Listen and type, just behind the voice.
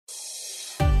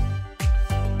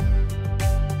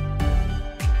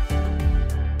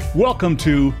Welcome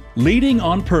to Leading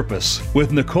on Purpose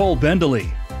with Nicole Bendaly.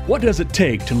 What does it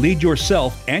take to lead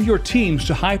yourself and your teams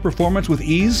to high performance with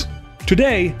ease?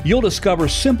 Today, you'll discover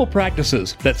simple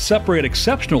practices that separate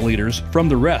exceptional leaders from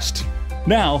the rest.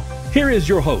 Now, here is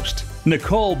your host,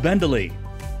 Nicole Bendaly.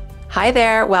 Hi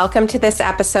there. Welcome to this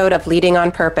episode of Leading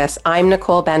on Purpose. I'm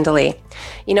Nicole Bendaly.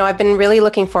 I've been really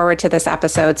looking forward to this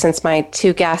episode since my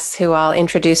two guests, who I'll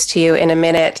introduce to you in a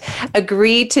minute,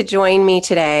 agreed to join me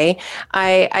today.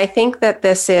 I think that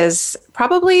this is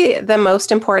probably the most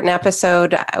important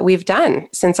episode we've done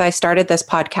since I started this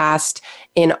podcast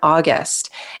in August.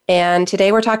 And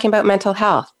today we're talking about mental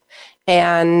health.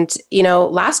 And,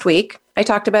 last week I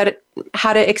talked about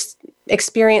how to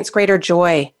experience greater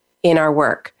joy in our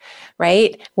work.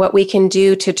 Right? What we can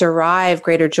do to derive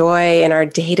greater joy in our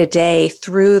day-to-day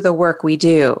through the work we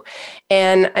do.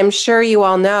 And I'm sure you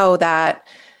all know that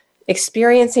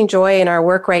experiencing joy in our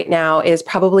work right now is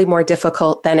probably more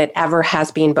difficult than it ever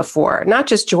has been before. Not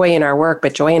just joy in our work,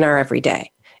 but joy in our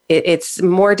everyday. It's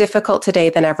more difficult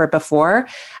today than ever before,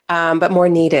 but more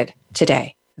needed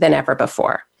today than ever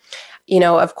before.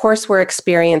 Of course, we're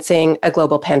experiencing a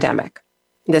global pandemic.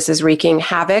 This is wreaking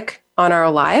havoc on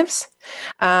our lives.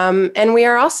 And we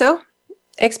are also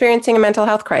experiencing a mental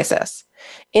health crisis.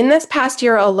 In this past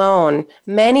year alone,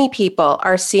 many people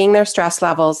are seeing their stress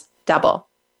levels double.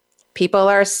 People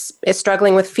are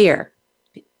struggling with fear.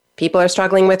 People are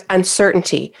struggling with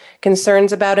uncertainty,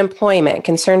 concerns about employment,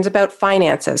 concerns about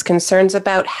finances, concerns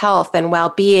about health and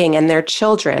well-being and their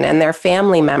children and their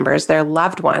family members, their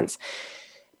loved ones,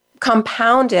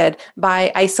 compounded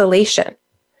by isolation,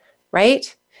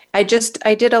 right? I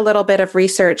did a little bit of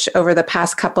research over the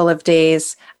past couple of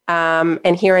days,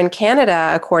 and here in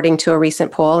Canada, according to a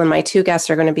recent poll, and my two guests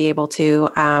are going to be able to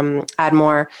add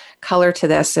more color to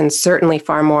this, and certainly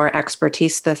far more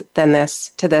expertise than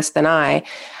I.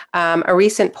 A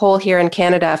recent poll here in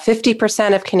Canada,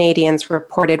 50% of Canadians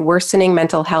reported worsening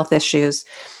mental health issues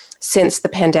since the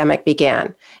pandemic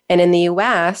began, and in the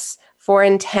U.S., 4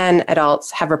 in 10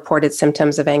 adults have reported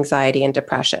symptoms of anxiety and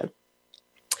depression.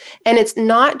 And it's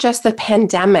not just the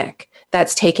pandemic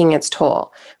that's taking its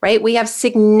toll, right? We have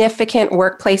significant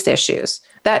workplace issues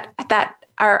that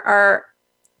are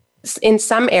in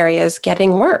some areas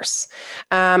getting worse.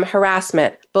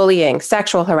 Harassment, bullying,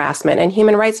 sexual harassment, and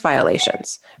human rights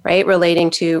violations, right? Relating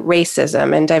to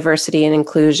racism and diversity and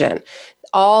inclusion.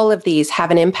 All of these have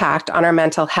an impact on our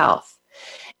mental health.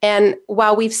 And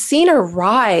while we've seen a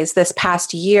rise this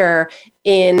past year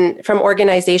from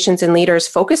organizations and leaders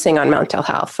focusing on mental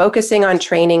health, focusing on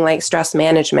training like stress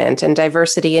management and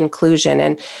diversity inclusion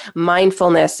and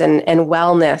mindfulness and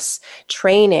wellness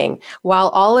training, while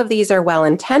all of these are well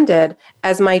intended,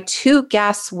 as my two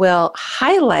guests will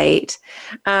highlight,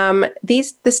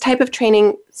 this type of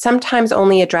training sometimes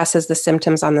only addresses the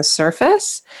symptoms on the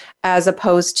surface, as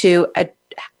opposed to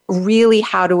really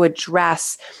how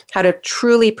to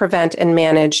truly prevent and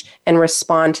manage and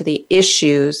respond to the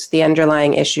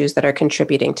underlying issues that are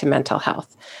contributing to mental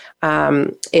health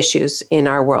issues in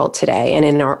our world today and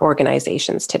in our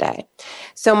organizations today.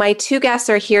 So my two guests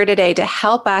are here today to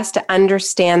help us to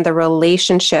understand the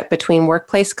relationship between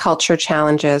workplace culture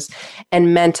challenges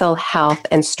and mental health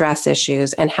and stress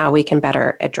issues and how we can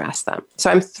better address them. So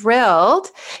I'm thrilled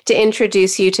to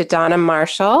introduce you to Donna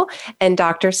Marshall and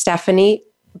Dr. Stephanie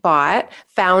Bott,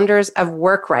 founders of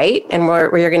WorkRight, and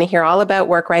we're going to hear all about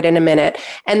WorkRight in a minute,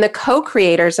 and the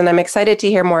co-creators, and I'm excited to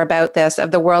hear more about this,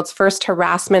 of the world's first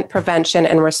harassment prevention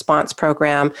and response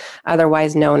program,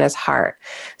 otherwise known as HEART.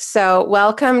 So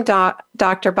welcome,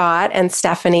 Dr. Bott and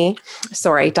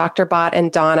Dr. Bott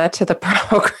and Donna to the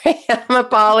program.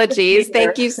 Apologies.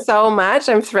 Thank you so much.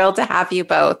 I'm thrilled to have you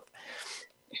both.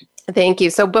 Thank you.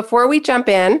 So before we jump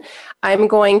in, I'm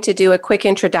going to do a quick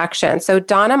introduction. So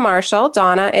Donna Marshall.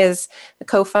 Donna is the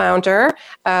co-founder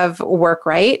of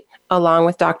WorkRight, along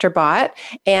with Dr. Bott.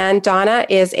 And Donna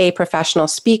is a professional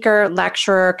speaker,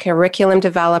 lecturer, curriculum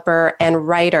developer, and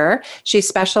writer. She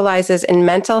specializes in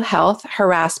mental health,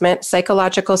 harassment,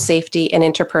 psychological safety, and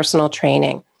interpersonal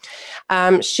training.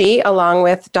 She, along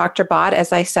with Dr. Bott,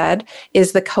 as I said,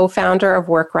 is the co-founder of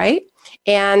WorkRight.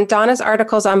 And Donna's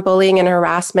articles on bullying and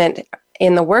harassment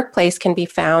in the workplace can be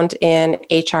found in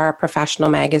HR Professional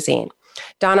magazine.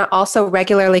 Donna also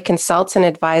regularly consults and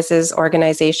advises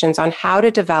organizations on how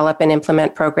to develop and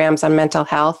implement programs on mental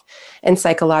health and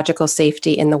psychological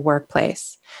safety in the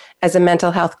workplace. As a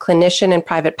mental health clinician in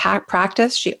private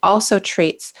practice, she also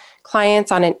treats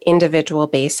clients on an individual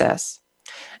basis.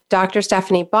 Dr.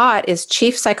 Stephanie Bott is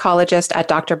Chief Psychologist at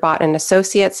Dr. Bott and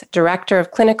Associates, Director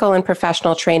of Clinical and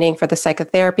Professional Training for the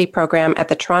Psychotherapy Program at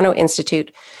the Toronto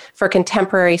Institute for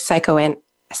Contemporary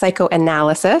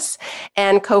Psychoanalysis,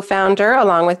 and co-founder,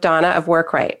 along with Donna, of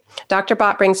WorkRight. Dr.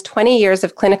 Bott brings 20 years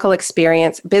of clinical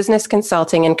experience, business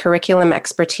consulting, and curriculum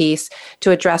expertise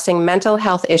to addressing mental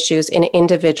health issues in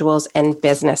individuals and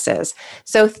businesses.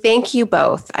 So thank you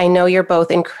both. I know you're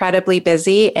both incredibly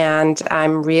busy, and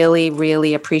I'm really,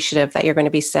 really appreciative that you're going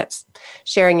to be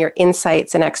sharing your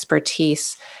insights and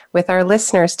expertise with our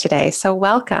listeners today. So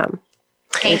welcome.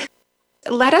 Thanks.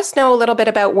 Let us know a little bit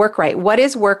about WorkRight. What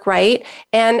is WorkRight,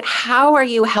 and how are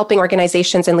you helping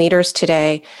organizations and leaders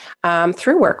today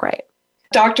through WorkRight?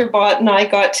 Dr. Bott and I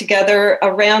got together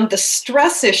around the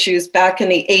stress issues back in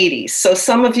the 80s. So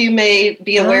some of you may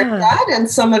be aware of that and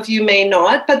some of you may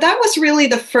not, but that was really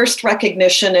the first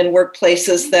recognition in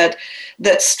workplaces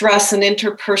that stress and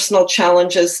interpersonal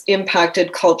challenges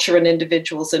impacted culture and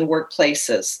individuals in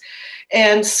workplaces.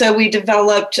 And so we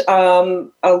developed a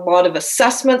lot of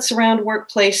assessments around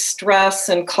workplace stress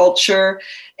and culture,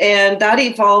 and that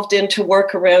evolved into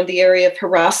work around the area of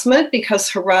harassment, because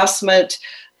harassment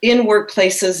in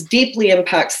workplaces deeply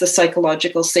impacts the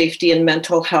psychological safety and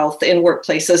mental health in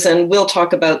workplaces. And we'll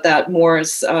talk about that more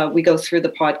as we go through the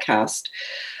podcast.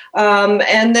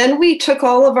 And then we took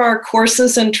all of our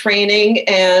courses and training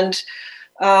and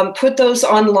put those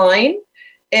online.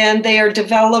 And they are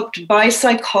developed by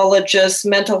psychologists,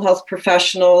 mental health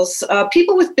professionals,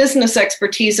 people with business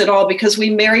expertise at all, because we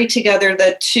marry together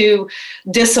the two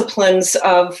disciplines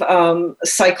of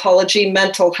psychology,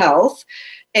 mental health,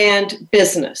 and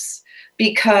business,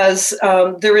 because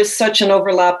there is such an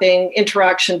overlapping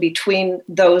interaction between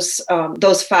those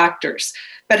factors.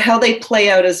 But how they play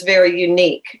out is very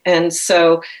unique. And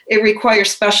so it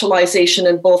requires specialization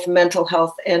in both mental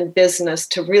health and business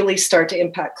to really start to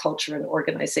impact culture in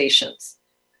organizations.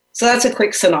 So that's a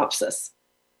quick synopsis.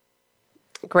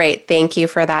 Great. Thank you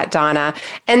for that, Donna.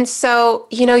 And so,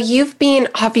 you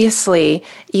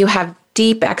have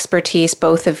deep expertise,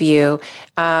 both of you,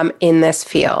 in this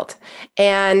field.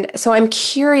 And so I'm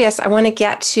curious, I want to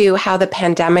get to how the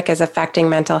pandemic is affecting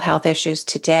mental health issues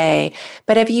today.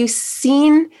 But have you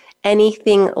seen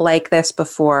anything like this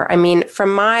before? I mean,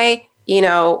 from my,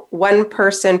 one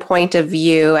person point of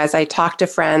view, as I talk to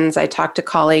friends, I talk to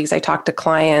colleagues, I talk to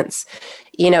clients,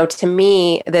 to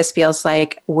me, this feels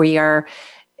like we are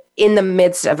in the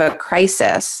midst of a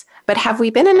crisis. But have we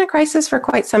been in a crisis for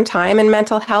quite some time in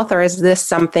mental health, or is this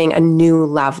a new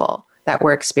level that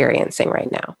we're experiencing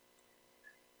right now?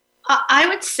 I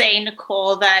would say,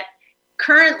 Nicole, that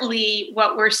currently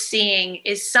what we're seeing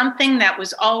is something that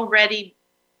was already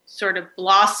sort of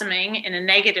blossoming in a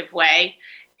negative way,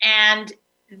 and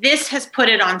this has put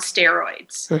it on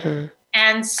steroids. Mm-hmm.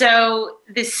 And so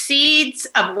the seeds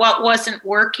of what wasn't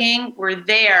working were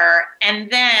there.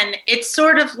 And then it's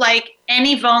sort of like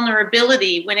any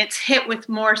vulnerability, when it's hit with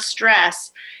more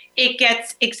stress, it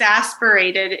gets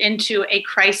exasperated into a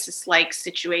crisis-like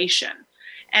situation.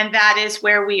 And that is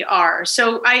where we are.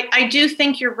 So I do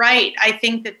think you're right. I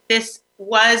think that this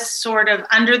was sort of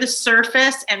under the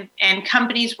surface, and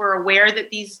companies were aware that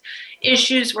these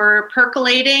issues were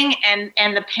percolating,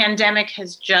 and the pandemic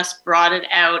has just brought it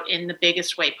out in the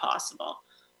biggest way possible.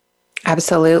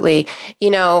 Absolutely.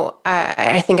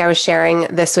 I think I was sharing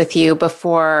this with you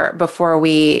before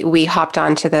we hopped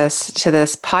onto this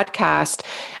podcast.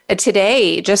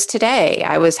 Just today,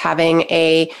 I was having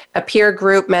a peer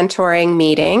group mentoring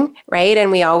meeting, right?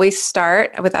 And we always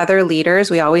start with other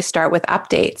leaders. We always start with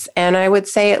updates. And I would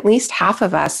say at least half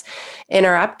of us in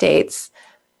our updates,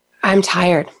 I'm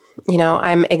tired.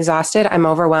 I'm exhausted. I'm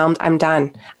overwhelmed. I'm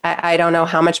done. I don't know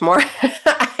how much more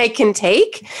I can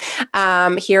take.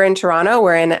 Here in Toronto,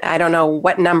 we're in, I don't know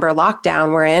what number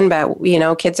lockdown we're in, but,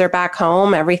 kids are back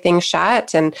home, everything's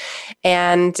shut, and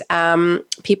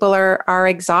people are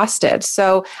exhausted.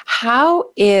 So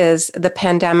how is the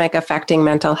pandemic affecting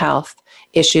mental health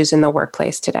issues in the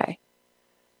workplace today?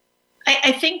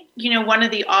 I think, one of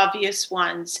the obvious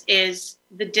ones is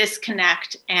the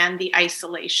disconnect and the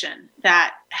isolation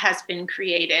that has been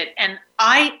created. And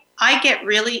I get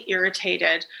really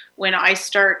irritated when I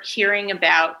start hearing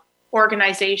about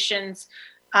organizations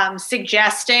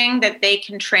suggesting that they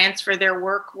can transfer their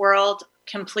work world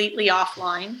completely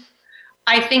offline.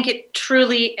 I think it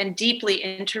truly and deeply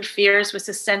interferes with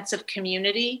a sense of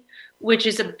community, which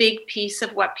is a big piece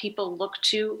of what people look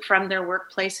to from their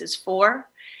workplaces for.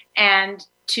 And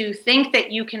to think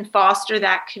that you can foster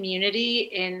that community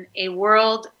in a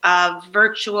world of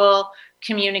virtual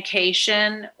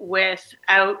communication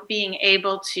without being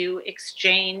able to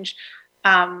exchange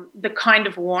the kind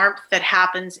of warmth that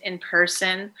happens in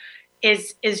person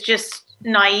is just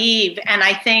naive. And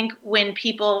I think when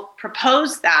people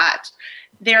propose that,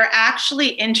 they're actually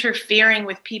interfering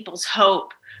with people's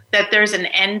hope that there's an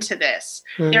end to this.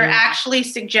 They're actually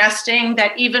suggesting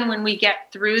that even when we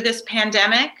get through this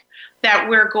pandemic, that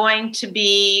we're going to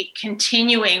be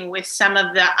continuing with some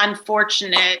of the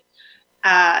unfortunate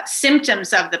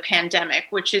symptoms of the pandemic,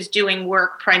 which is doing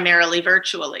work primarily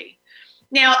virtually.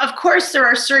 Now, of course, there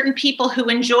are certain people who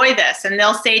enjoy this, and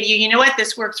they'll say to you, you know what,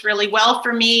 this works really well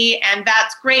for me, and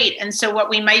that's great. And so what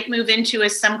we might move into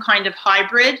is some kind of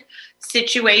hybrid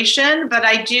situation. But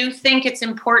I do think it's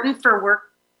important for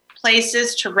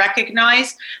workplaces to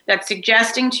recognize that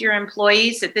suggesting to your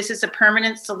employees that this is a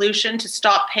permanent solution to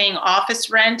stop paying office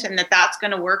rent and that that's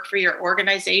going to work for your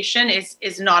organization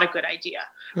is not a good idea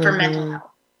for mental health.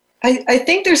 I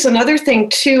think there's another thing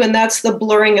too, and that's the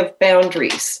blurring of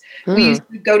boundaries. We used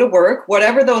to go to work,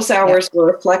 whatever those hours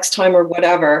were, flex time or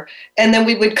whatever, and then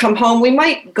we would come home. We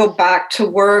might go back to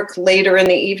work later in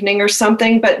the evening or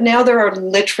something, but now there are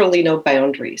literally no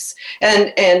boundaries.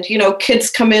 And you know, kids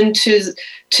come into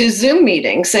Zoom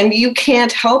meetings, and you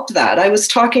can't help that. I was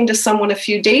talking to someone a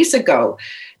few days ago,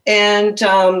 and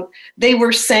they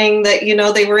were saying that, you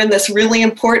know, they were in this really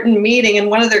important meeting and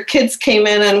one of their kids came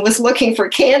in and was looking for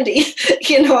candy,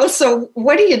 you know, so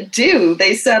what do?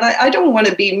 They said, I don't want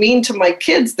to be mean to my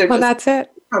kids. They're that's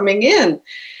it. Coming in.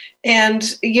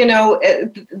 And, you know,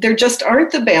 there just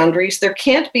aren't the boundaries. There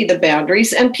can't be the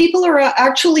boundaries. And people are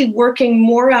actually working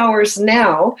more hours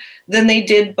now than they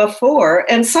did before.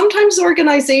 And sometimes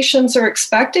organizations are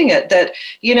expecting it that,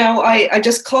 you know, I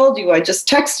just called you. I just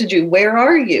texted you. Where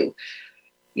are you?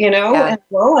 You know, and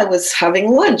well, I was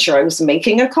having lunch, or I was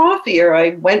making a coffee, or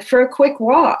I went for a quick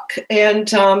walk. And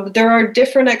there are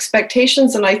different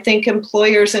expectations. And I think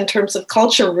employers in terms of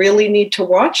culture really need to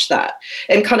watch that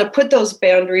and kind of put those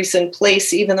boundaries in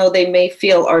place, even though they may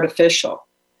feel artificial.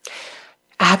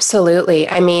 Absolutely.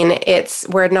 I mean,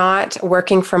 we're not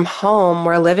working from home.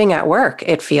 We're living at work,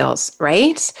 it feels,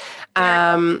 right?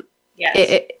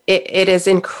 Yes. It is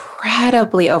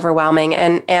incredibly overwhelming.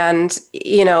 And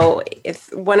you know,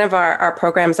 if one of our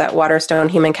programs at Waterstone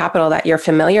Human Capital that you're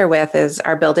familiar with is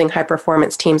our Building High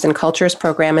Performance Teams and Cultures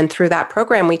program. And through that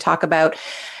program, we talk about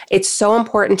it's so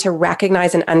important to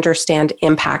recognize and understand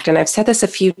impact. And I've said this a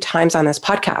few times on this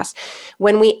podcast.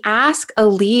 When we ask a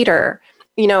leader,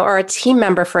 you know, or a team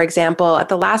member, for example, at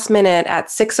the last minute at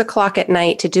 6:00 at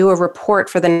night to do a report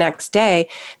for the next day,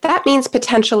 that means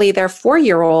potentially their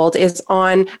 4-year-old is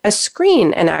on a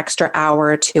screen an extra hour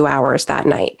or 2 hours that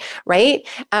night, right?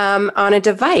 On a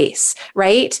device,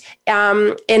 right?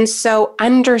 And so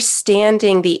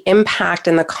understanding the impact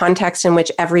and the context in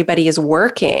which everybody is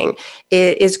working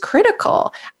is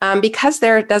critical because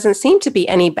there doesn't seem to be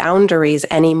any boundaries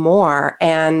anymore.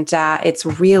 And it's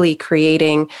really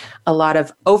creating a lot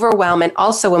of overwhelm. And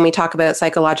also when we talk about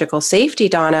psychological safety,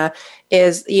 Donna,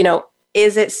 is, you know,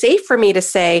 is it safe for me to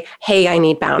say, hey, I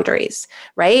need boundaries,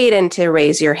 right? And to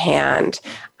raise your hand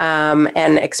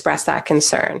and express that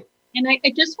concern. And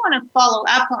I just want to follow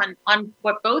up on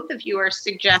what both of you are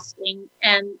suggesting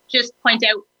and just point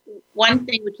out one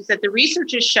thing, which is that the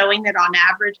research is showing that on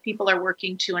average, people are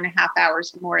working 2.5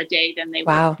 hours more a day than they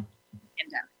were in the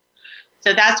pandemic.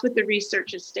 So that's what the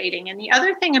research is stating. And the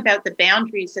other thing about the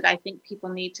boundaries that I think people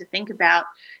need to think about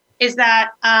is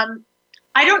that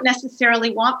I don't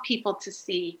necessarily want people to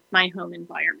see my home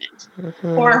environment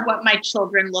or what my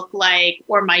children look like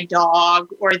or my dog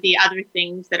or the other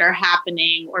things that are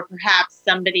happening or perhaps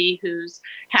somebody who's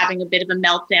having a bit of a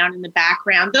meltdown in the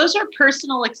background. Those are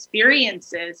personal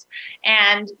experiences.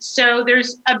 And so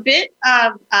there's a bit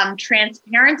of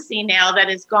transparency now that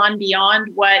has gone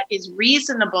beyond what is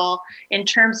reasonable in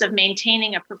terms of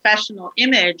maintaining a professional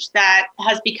image that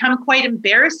has become quite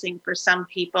embarrassing for some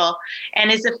people and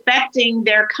is affecting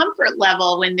their comfort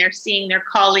level when they're seeing their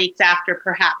colleagues after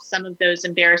perhaps some of those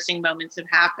embarrassing moments have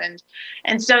happened.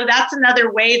 And so that's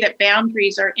another way that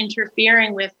boundaries are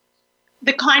interfering with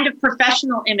the kind of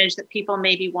professional image that people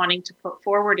may be wanting to put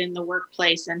forward in the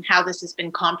workplace and how this has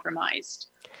been compromised.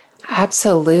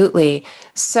 Absolutely.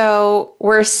 So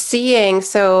we're seeing,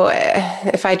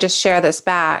 if I just share this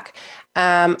back,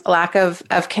 lack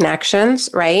of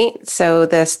connections, right? So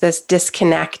this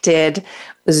disconnected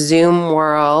Zoom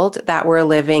world that we're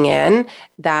living in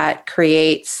that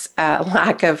creates a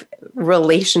lack of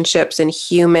relationships and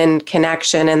human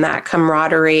connection and that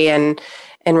camaraderie and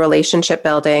relationship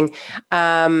building.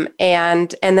 And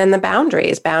then the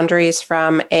boundaries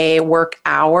from a work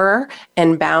hour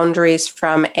and boundaries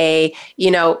from a, you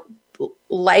know,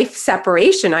 life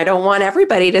separation. I don't want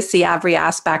everybody to see every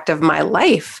aspect of my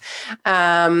life.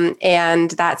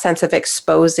 And that sense of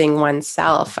exposing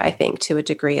oneself, I think, to a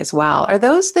degree as well. Are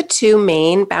those the two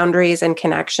main boundaries and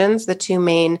connections, the two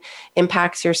main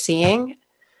impacts you're seeing?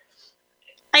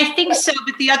 I think so.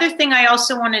 But the other thing I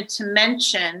also wanted to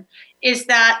mention is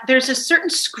that there's a certain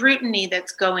scrutiny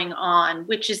that's going on,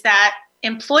 which is that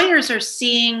employers are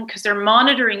seeing, because they're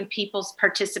monitoring people's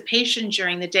participation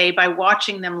during the day by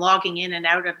watching them logging in and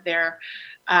out of their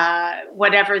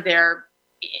whatever their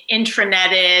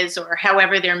intranet is, or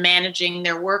however they're managing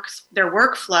their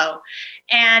workflow.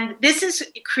 And this is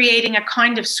creating a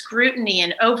kind of scrutiny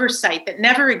and oversight that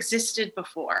never existed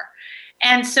before.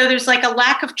 And so there's like a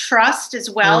lack of trust as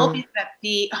well that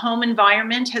the home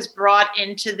environment has brought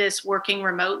into this working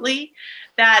remotely,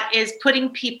 that is putting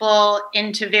people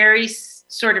into very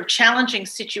sort of challenging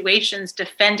situations,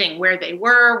 defending where they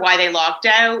were, why they logged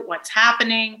out, what's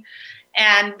happening.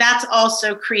 And that's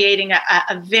also creating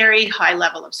a very high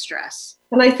level of stress.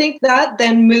 And I think that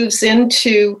then moves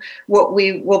into what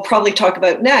we will probably talk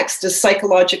about next, is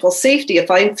psychological safety.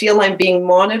 If I feel I'm being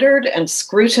monitored and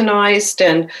scrutinized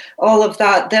and all of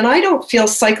that, then I don't feel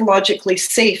psychologically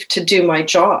safe to do my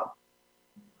job.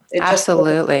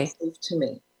 Absolutely. Just doesn't feel safe to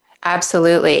me.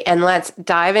 Absolutely. And let's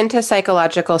dive into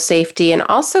psychological safety, and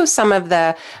also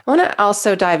I want to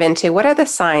also dive into what are the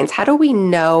signs? How do we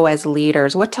know as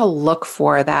leaders what to look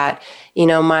for that,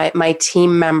 my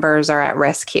team members are at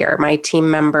risk here. My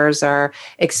team members are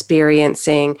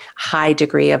experiencing high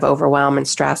degree of overwhelm and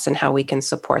stress, and how we can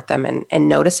support them, and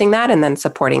noticing that and then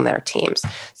supporting their teams.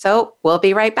 So we'll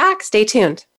be right back. Stay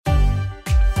tuned.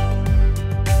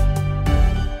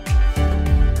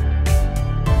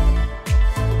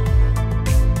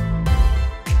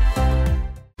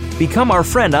 Become our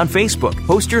friend on Facebook.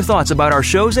 Post your thoughts about our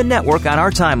shows and network on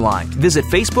our timeline. Visit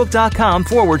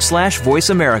facebook.com/Voice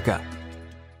America.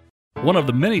 One of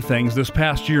the many things this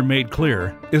past year made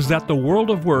clear is that the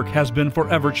world of work has been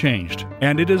forever changed,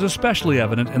 and it is especially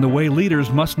evident in the way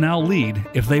leaders must now lead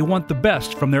if they want the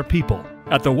best from their people.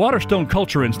 At the Waterstone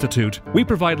Culture Institute, we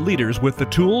provide leaders with the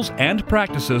tools and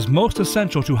practices most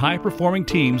essential to high-performing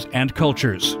teams and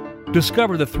cultures.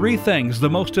 Discover the 3 things the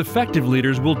most effective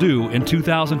leaders will do in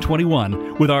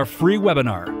 2021 with our free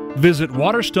webinar. Visit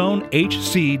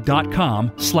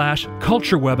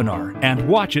waterstonehc.com/culture webinar and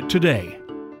watch it today.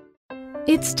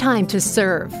 It's time to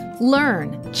serve,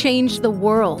 learn, change the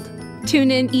world.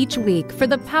 Tune in each week for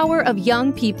The Power of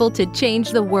Young People to Change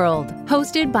the World,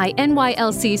 hosted by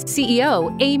NYLC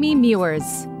CEO Amy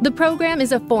Mewers. The program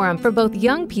is a forum for both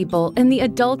young people and the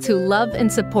adults who love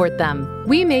and support them.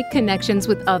 We make connections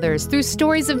with others through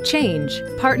stories of change,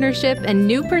 partnership, and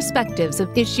new perspectives of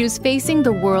issues facing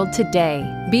the world today.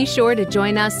 Be sure to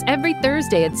join us every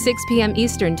Thursday at 6 p.m.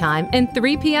 Eastern Time and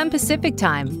 3 p.m. Pacific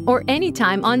Time, or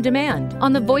anytime on demand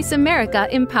on the Voice America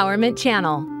Empowerment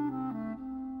Channel.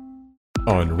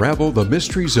 Unravel the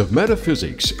mysteries of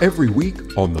metaphysics every week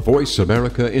on the Voice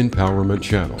America Empowerment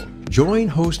Channel. Join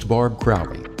host Barb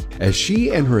Crowley as she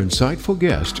and her insightful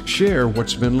guest share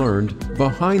what's been learned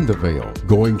behind the veil,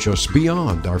 going just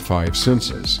beyond our 5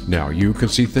 senses. Now you can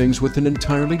see things with an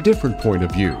entirely different point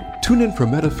of view. Tune in for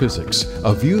Metaphysics,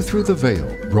 A View Through the Veil,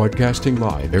 broadcasting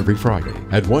live every Friday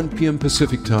at 1 p.m.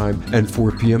 Pacific Time and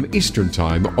 4 p.m. Eastern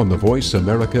Time on the Voice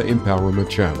America Empowerment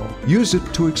Channel. Use it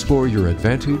to explore your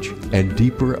advantage and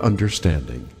deeper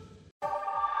understanding.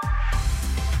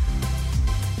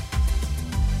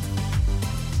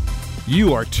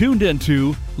 You are tuned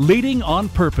into Leading on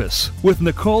Purpose with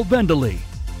Nicole Bendalee.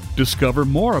 Discover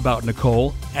more about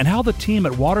Nicole and how the team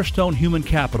at Waterstone Human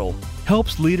Capital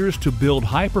helps leaders to build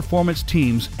high-performance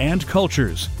teams and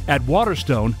cultures at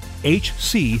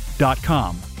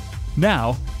waterstonehc.com.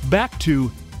 Now, back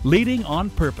to Leading on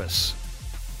Purpose.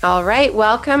 All right,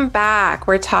 welcome back.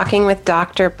 We're talking with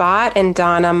Dr. Bott and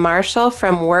Donna Marshall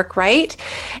from WorkRight.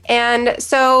 And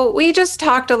so we just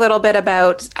talked a little bit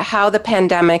about how the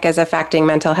pandemic is affecting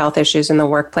mental health issues in the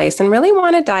workplace, and really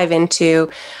want to dive into,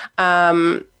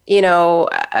 a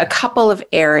couple of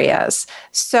areas.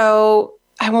 So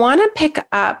I want to pick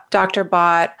up, Dr.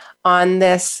 Bott, on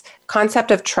this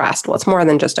concept of trust. Well, it's more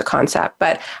than just a concept,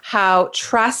 but how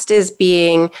trust is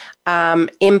being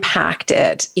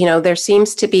impacted. There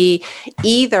seems to be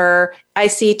I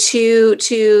see two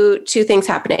things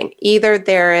happening. Either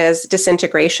there is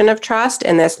disintegration of trust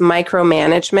and this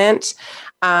micromanagement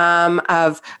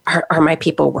of are my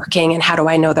people working, and how do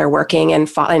I know they're working, and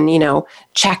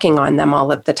checking on them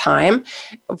all of the time,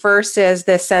 versus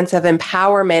this sense of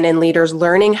empowerment and leaders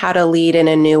learning how to lead in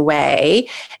a new way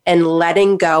and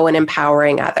letting go and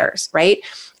empowering others, right?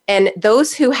 And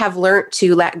those who have learned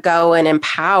to let go and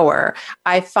empower,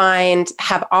 I find,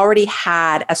 have already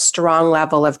had a strong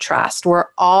level of trust. We're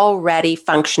already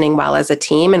functioning well as a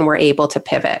team, and we're able to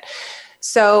pivot.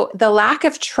 So the lack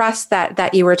of trust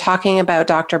that you were talking about,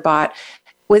 Dr. Bott,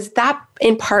 Was that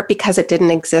in part because it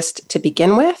didn't exist to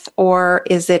begin with, or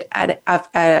is it an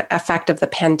effect of the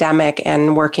pandemic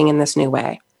and working in this new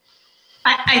way?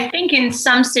 I think in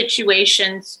some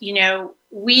situations,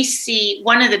 we see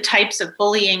one of the types of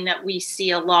bullying that we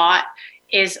see a lot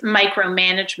is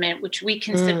micromanagement, which we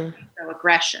consider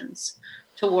microaggressions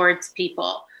towards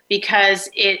people, because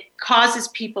it causes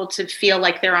people to feel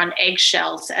like they're on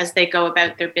eggshells as they go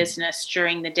about their business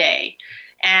during the day.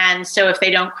 And so if they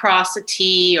don't cross a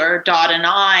T or dot an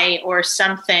I or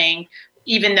something,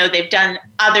 even though they've done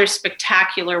other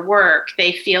spectacular work,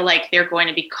 they feel like they're going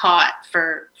to be caught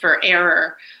for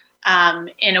error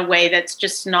in a way that's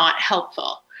just not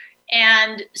helpful.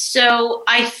 And so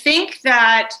I think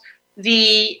that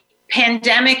the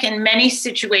pandemic, in many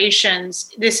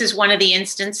situations, this is one of the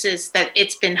instances that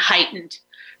it's been heightened,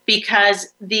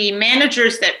 because the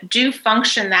managers that do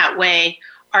function that way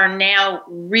are now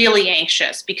really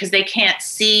anxious because they can't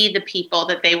see the people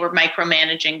that they were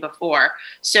micromanaging before.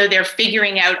 So they're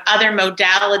figuring out other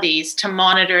modalities to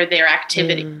monitor their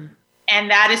activity.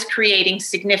 And that is creating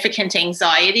significant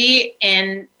anxiety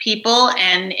in people.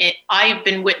 And I've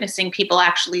been witnessing people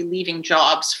actually leaving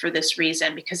jobs for this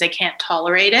reason, because they can't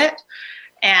tolerate it.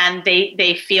 And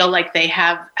they feel like they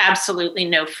have absolutely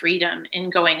no freedom in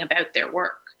going about their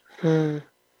work.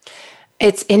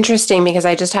 It's interesting because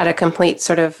I just had a complete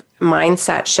sort of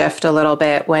mindset shift a little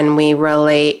bit when we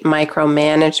relate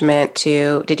micromanagement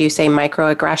to, did you say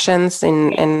microaggressions?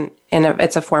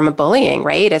 It's a form of bullying,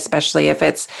 right? Especially if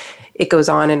it goes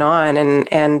on and on.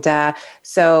 And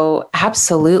so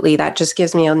absolutely, that just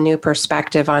gives me a new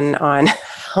perspective on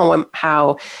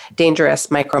how dangerous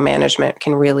micromanagement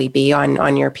can really be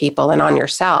on your people and on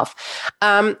yourself.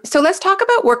 So let's talk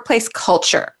about workplace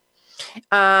culture.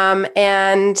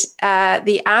 And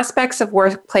the aspects of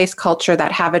workplace culture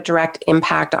that have a direct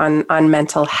impact on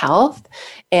mental health,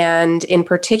 and in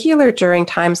particular during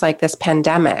times like this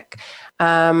pandemic.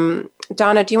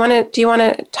 Donna, do you want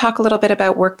to talk a little bit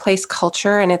about workplace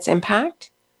culture and its impact?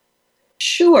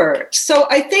 Sure. So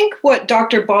I think what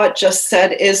Dr. Bott just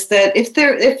said is that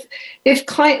if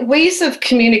client ways of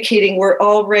communicating were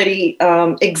already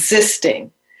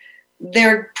existing,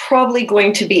 they're probably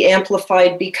going to be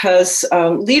amplified because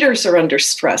leaders are under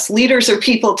stress. Leaders are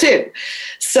people too.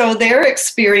 So they're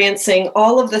experiencing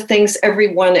all of the things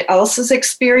everyone else has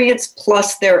experienced,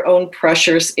 plus their own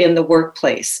pressures in the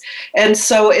workplace. And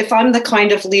so if I'm the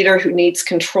kind of leader who needs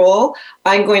control,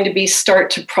 I'm going to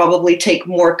start to probably take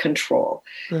more control.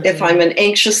 If I'm an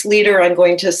anxious leader, I'm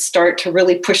going to start to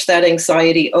really push that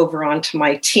anxiety over onto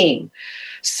my team.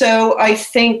 So I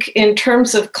think in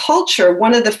terms of culture,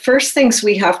 one of the first things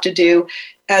we have to do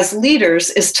as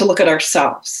leaders is to look at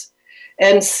ourselves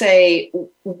and say,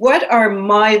 what are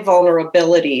my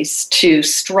vulnerabilities to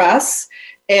stress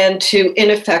and to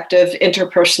ineffective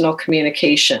interpersonal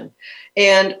communication?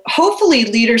 And hopefully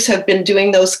leaders have been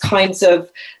doing those kinds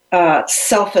of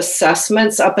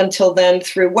self-assessments up until then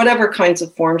through whatever kinds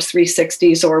of forms,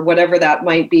 360s or whatever that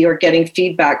might be, or getting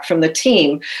feedback from the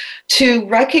team to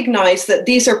recognize that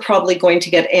these are probably going to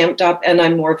get amped up and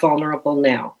I'm more vulnerable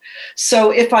now.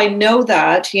 So if I know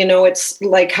that, it's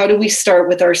like, how do we start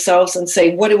with ourselves and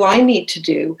say, what do I need to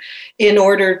do in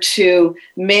order to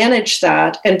manage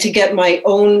that and to get my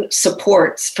own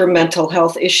supports for mental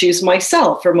health issues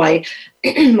myself, or my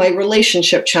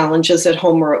relationship challenges at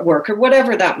home or at work, or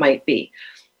whatever that might be.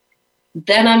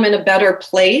 Then I'm in a better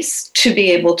place to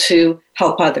be able to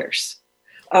help others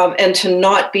and to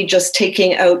not be just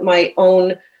taking out my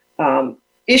own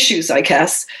issues, I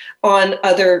guess, on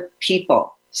other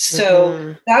people.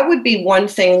 So that would be one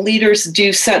thing. Leaders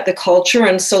do set the culture.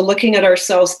 And so looking at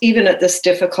ourselves, even at this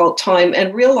difficult time,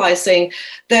 and realizing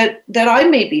that I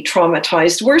may be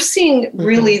traumatized. We're seeing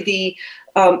really the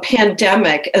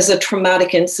pandemic as a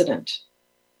traumatic incident,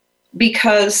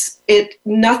 because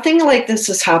nothing like this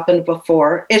has happened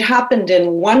before. It happened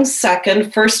in 1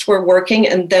 second. First we're working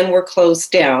and then we're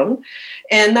closed down.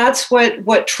 And that's what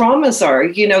traumas are.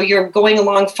 You're going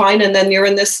along fine and then you're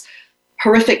in this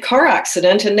horrific car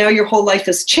accident and now your whole life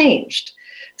has changed.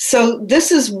 So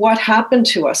this is what happened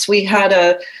to us. We had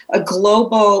a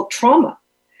global trauma.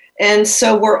 And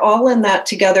so we're all in that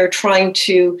together, trying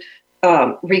to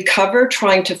recover,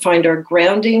 trying to find our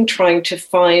grounding, trying to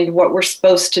find what we're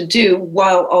supposed to do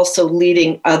while also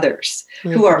leading others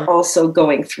who are also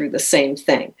going through the same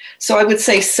thing. So I would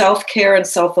say self-care and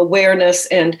self-awareness,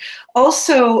 and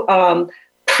also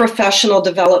professional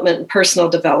development and personal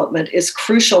development is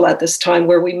crucial at this time,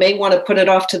 where we may want to put it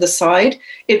off to the side.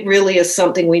 It really is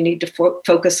something we need to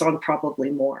focus on probably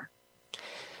more.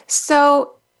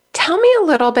 So Tell me a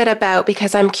little bit about,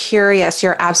 because I'm curious,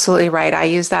 you're absolutely right. I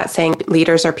use that saying,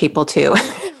 leaders are people too,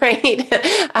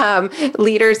 right?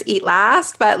 Leaders eat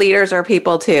last, but leaders are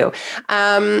people too.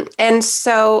 And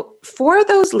so for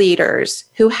those leaders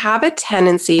who have a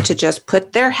tendency to just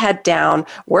put their head down,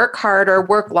 work harder,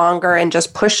 work longer, and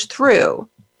just push through,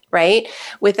 right?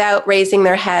 Without raising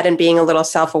their head and being a little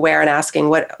self-aware and asking,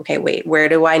 where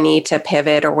do I need to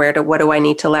pivot, or what do I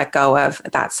need to let go of,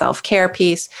 that self-care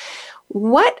piece?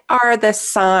 What are the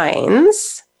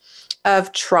signs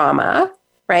of trauma,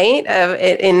 right,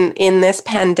 in this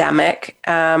pandemic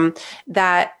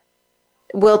that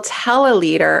will tell a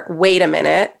leader, wait a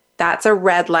minute, that's a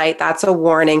red light, that's a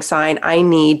warning sign. I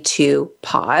need to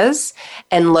pause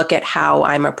and look at how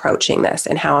I'm approaching this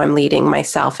and how I'm leading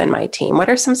myself and my team. What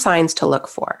are some signs to look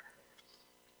for?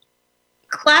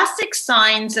 Classic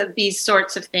signs of these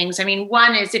sorts of things. I mean,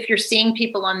 one is if you're seeing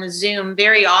people on the Zoom,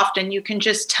 very often you can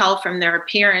just tell from their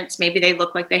appearance. Maybe they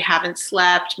look like they haven't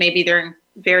slept. Maybe they're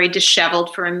very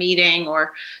disheveled for a meeting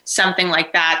or something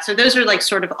like that. So those are like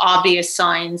sort of obvious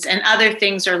signs. And other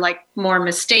things are like more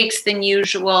mistakes than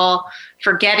usual,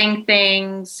 forgetting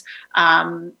things,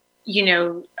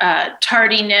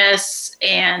 tardiness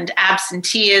and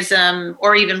absenteeism,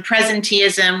 or even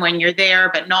presenteeism when you're there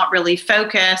but not really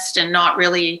focused and not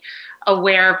really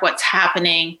aware of what's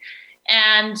happening.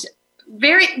 And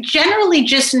very generally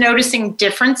just noticing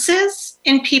differences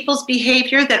in people's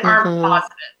behavior that aren't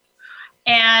positive.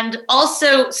 And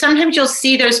also sometimes you'll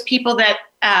see those people that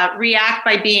react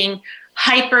by being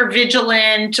hyper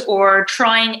vigilant or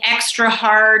trying extra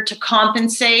hard to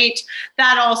compensate.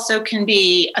 That also can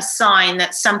be a sign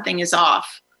that something is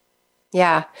off.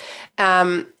 Yeah.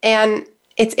 And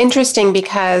it's interesting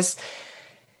because,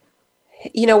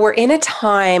 we're in a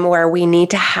time where we need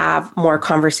to have more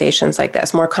conversations like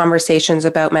this, more conversations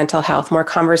about mental health, more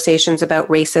conversations about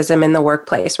racism in the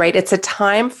workplace, right? It's a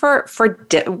time for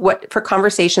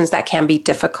conversations that can be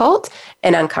difficult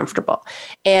and uncomfortable.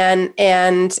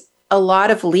 And a lot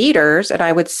of leaders, and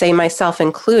I would say myself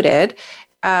included,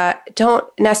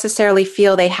 don't necessarily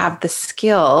feel they have the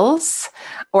skills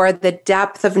or the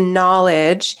depth of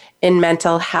knowledge in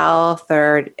mental health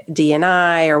or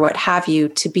D&I or what have you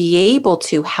to be able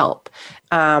to help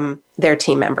their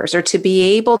team members, or to be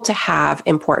able to have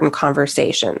important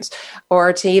conversations,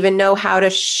 or to even know how to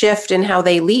shift in how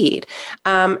they lead.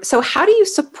 So how do you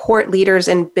support leaders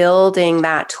in building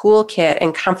that toolkit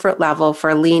and comfort level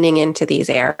for leaning into these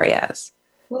areas?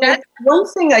 Well, one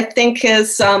thing I think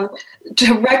is to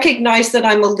recognize that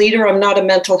I'm a leader. I'm not a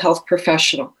mental health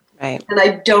professional. Right. And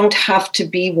I don't have to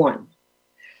be one.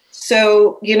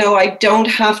 So, I don't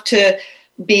have to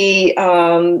be,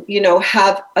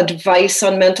 have advice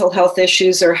on mental health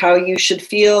issues or how you should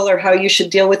feel or how you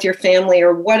should deal with your family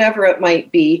or whatever it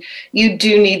might be. You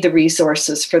do need the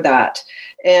resources for that.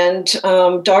 And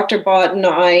Dr. Bott and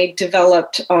I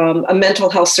developed a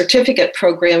mental health certificate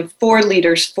program for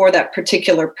leaders for that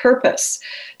particular purpose,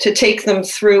 to take them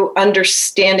through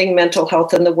understanding mental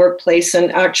health in the workplace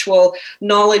and actual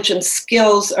knowledge and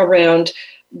skills around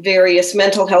various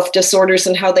mental health disorders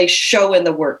and how they show in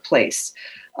the workplace.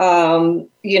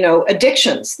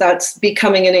 Addictions, that's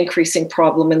becoming an increasing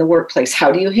problem in the workplace.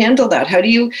 How do you handle that? How do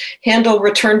you handle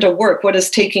return to work? What does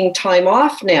taking time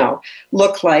off now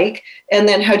look like? And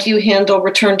then how do you handle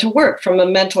return to work from a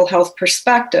mental health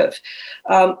perspective?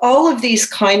 All of these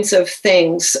kinds of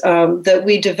things that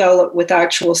we develop with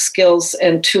actual skills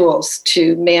and tools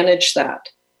to manage that.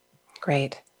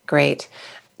 Great.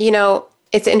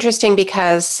 It's interesting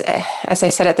because, as I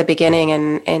said at the beginning,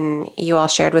 and you all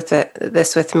shared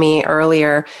this with me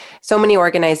earlier, so many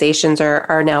organizations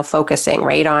are now focusing,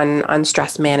 right, on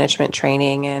stress management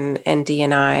training and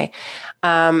D&I.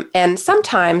 And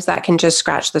sometimes that can just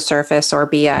scratch the surface or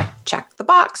be a check the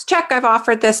box, check, I've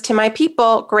offered this to my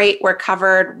people. Great, we're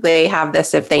covered. They have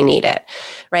this if they need it,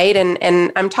 right?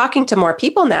 And I'm talking to more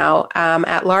people now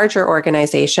at larger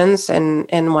organizations,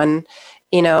 and one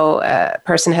a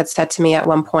person had said to me at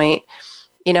one point,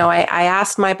 I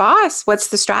asked my boss, what's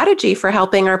the strategy for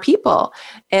helping our people?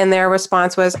 And their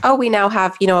response was, we now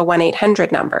have, a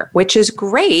 1-800 number, which is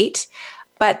great,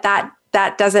 but that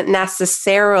doesn't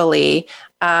necessarily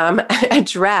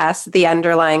address the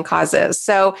underlying causes.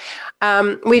 So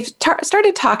we've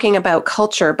started talking about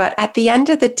culture, but at the end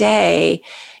of the day,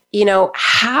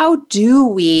 how do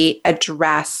we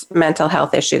address mental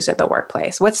health issues in the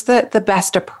workplace? What's the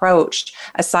best approach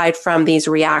aside from these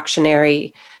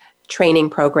reactionary training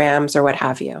programs or what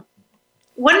have you?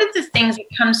 One of the things that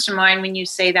comes to mind when you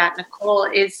say that, Nicole,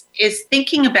 is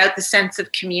thinking about the sense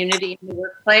of community in the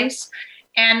workplace.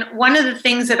 And one of the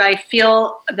things that I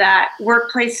feel that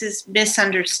workplaces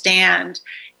misunderstand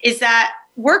is that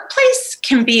workplace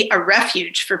can be a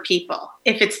refuge for people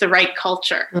if it's the right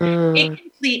culture. It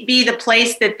can be the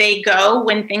place that they go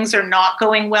when things are not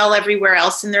going well everywhere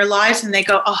else in their lives, and they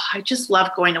go, oh, I just love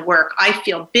going to work. I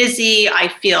feel busy. I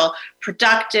feel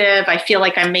productive. I feel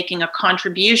like I'm making a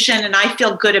contribution, and I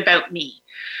feel good about me.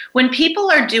 When people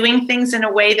are doing things in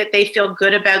a way that they feel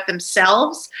good about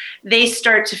themselves, they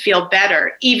start to feel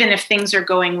better, even if things are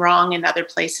going wrong in other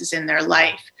places in their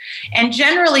life. And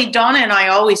generally, Donna and I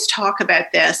always talk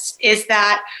about this, is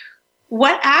that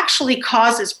what actually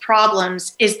causes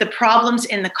problems is the problems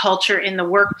in the culture in the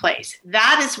workplace.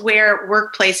 That is where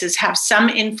workplaces have some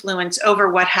influence over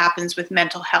what happens with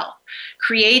mental health.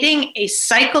 Creating a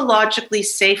psychologically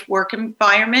safe work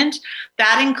environment,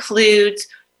 that includes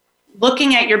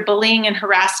looking at your bullying and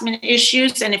harassment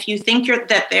issues. And if you think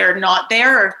that they're not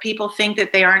there, or if people think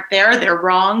that they aren't there, they're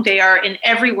wrong. They are in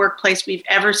every workplace we've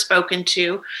ever spoken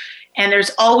to. And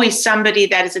there's always somebody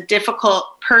that is a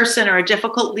difficult person or a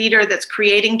difficult leader that's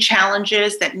creating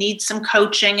challenges that needs some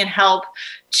coaching and help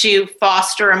to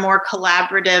foster a more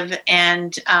collaborative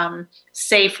and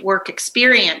safe work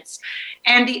experience.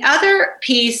 And the other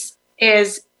piece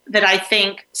is that I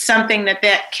think something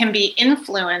that can be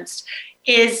influenced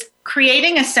is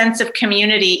creating a sense of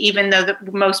community, even though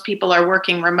most people are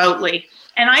working remotely.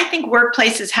 And I think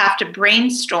workplaces have to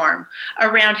brainstorm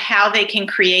around how they can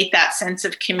create that sense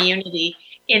of community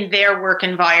in their work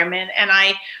environment. And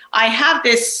I have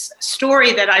this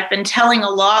story that I've been telling a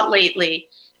lot lately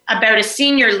about a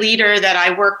senior leader that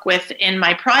I work with in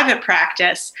my private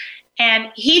practice.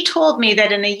 And he told me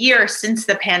that in a year since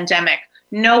the pandemic,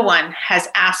 no one has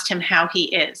asked him how he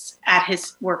is at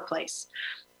his workplace.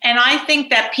 And I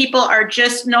think that people are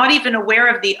just not even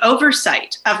aware of the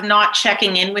oversight of not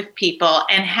checking in with people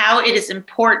and how it is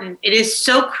important. It is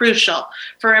so crucial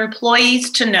for employees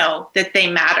to know that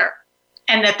they matter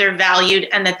and that they're valued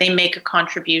and that they make a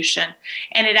contribution.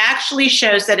 And it actually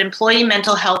shows that employee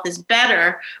mental health is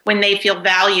better when they feel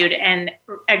valued and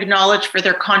acknowledged for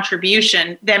their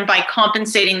contribution than by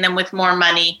compensating them with more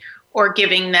money or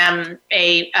giving them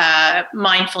a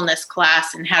mindfulness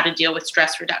class in how to deal with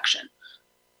stress reduction.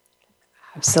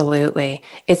 Absolutely.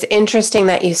 It's interesting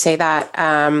that you say that,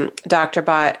 Dr.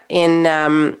 Bott.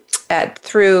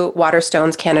 Through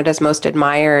Waterstones, Canada's Most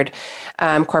Admired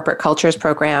Corporate Cultures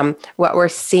Program, what we're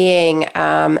seeing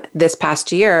this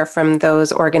past year from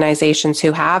those organizations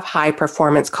who have high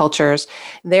performance cultures,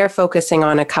 they're focusing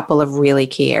on a couple of really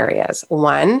key areas.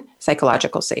 One,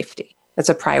 psychological safety. That's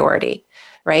a priority,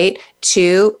 right?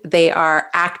 Two, they are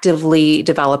actively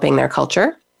developing their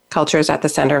culture. Culture is at the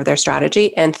center of their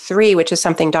strategy. And three, which is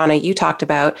something, Donna, you talked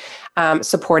about,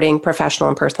 supporting professional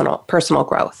and personal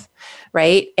growth,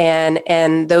 right?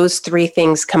 And those three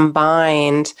things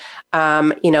combined,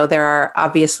 there are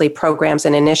obviously programs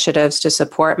and initiatives to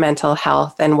support mental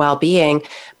health and well-being,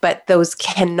 but those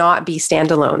cannot be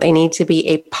standalone. They need to be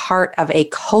a part of a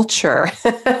culture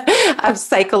of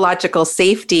psychological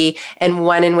safety, and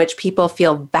one in which people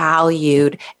feel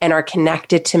valued and are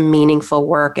connected to meaningful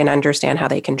work and understand how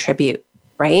they contribute.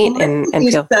 Right? And you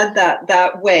said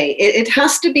that way. It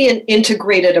has to be an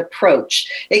integrated approach.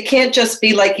 It can't just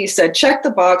be like you said, check the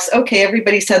box. Okay,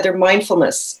 everybody's had their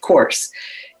mindfulness course.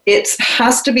 It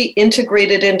has to be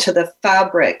integrated into the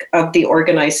fabric of the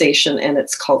organization and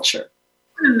its culture.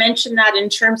 I want to mention that in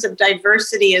terms of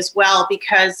diversity as well,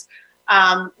 because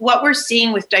what we're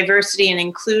seeing with diversity and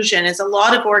inclusion is a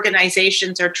lot of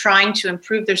organizations are trying to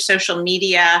improve their social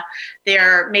media.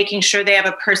 They're making sure they have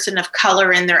a person of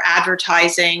color in their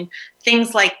advertising,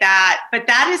 things like that. But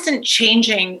that isn't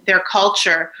changing their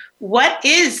culture. What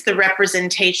is the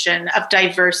representation of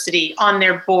diversity on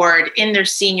their board, in their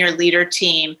senior leader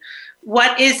team?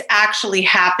 What is actually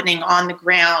happening on the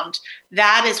ground?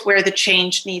 That is where the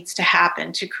change needs to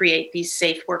happen to create these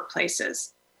safe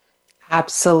workplaces.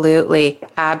 Absolutely.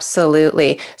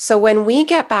 Absolutely. So when we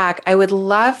get back, I would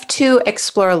love to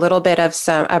explore a little bit of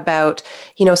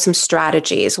some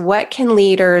strategies. What can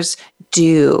leaders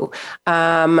do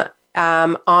on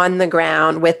the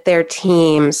ground with their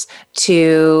teams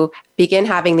to begin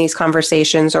having these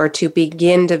conversations or to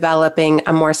begin developing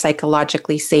a more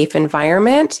psychologically safe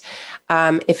environment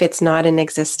if it's not in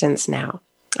existence now?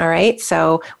 All right.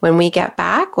 So when we get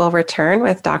back, we'll return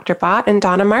with Dr. Bott and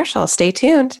Donna Marshall. Stay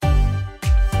tuned.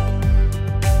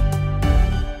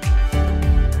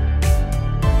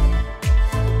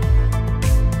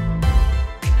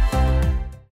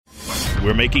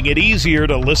 We're making it easier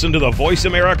to listen to the Voice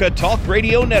America Talk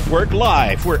Radio Network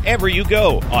live wherever you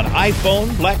go on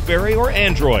iPhone, BlackBerry, or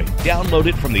Android. Download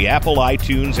it from the Apple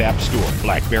iTunes App Store,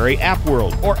 BlackBerry App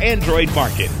World, or Android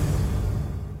Market.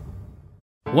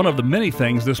 One of the many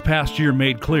things this past year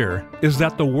made clear is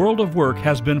that the world of work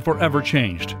has been forever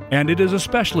changed, and it is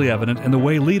especially evident in the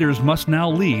way leaders must now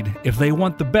lead if they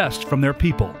want the best from their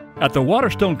people. At the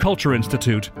Waterstone Culture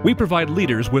Institute, we provide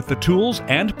leaders with the tools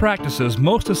and practices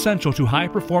most essential to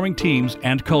high-performing teams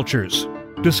and cultures.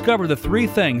 Discover the 3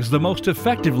 things the most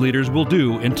effective leaders will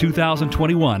do in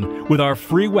 2021 with our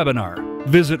free webinar.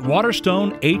 Visit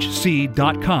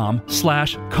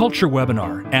waterstonehc.com/culture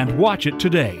webinar and watch it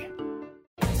today.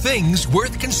 Things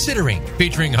Worth Considering,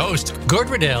 featuring host Gord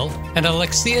Riddell and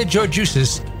Alexia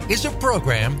Georgiousis, is a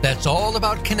program that's all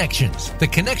about connections. The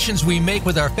connections we make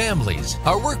with our families,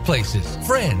 our workplaces,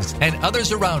 friends, and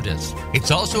others around us.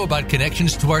 It's also about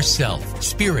connections to ourself,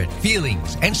 spirit,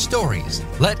 feelings, and stories.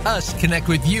 Let us connect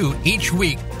with you each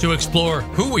week to explore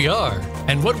who we are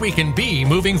and what we can be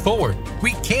moving forward.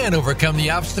 We can overcome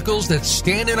the obstacles that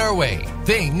stand in our way.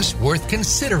 Things Worth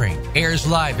Considering airs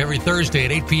live every Thursday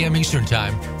at 8 p.m. Eastern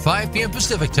Time, 5 p.m.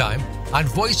 Pacific Time on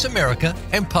Voice America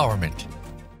Empowerment.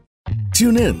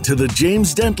 Tune in to The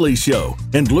James Dentley Show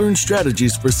and learn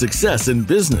strategies for success in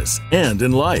business and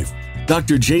in life.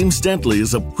 Dr. James Dentley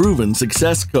is a proven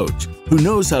success coach who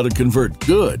knows how to convert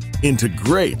good into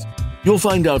great. You'll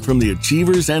find out from the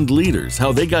achievers and leaders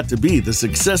how they got to be the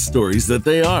success stories that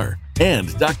they are.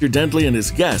 And Dr. Dentley and his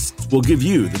guests will give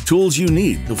you the tools you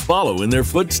need to follow in their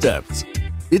footsteps.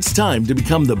 It's time to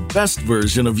become the best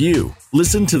version of you.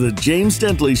 Listen to The James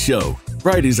Dentley Show,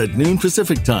 Fridays at noon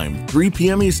Pacific Time, 3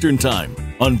 p.m. Eastern Time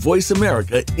on Voice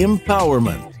America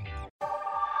Empowerment.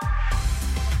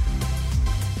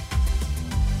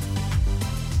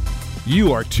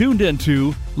 You are tuned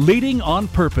into Leading on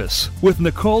Purpose with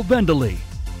Nicole Bendalee.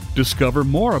 Discover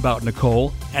more about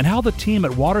Nicole and how the team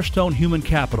at Waterstone Human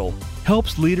Capital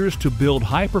helps leaders to build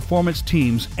high-performance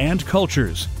teams and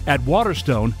cultures at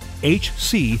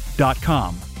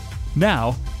waterstonehc.com.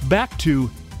 Now, back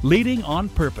to Leading on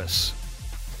Purpose.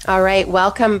 All right,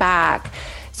 welcome back.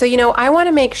 So, I want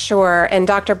to make sure, and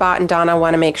Dr. Bott and Donna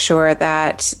want to make sure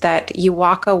that you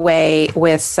walk away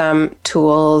with some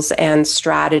tools and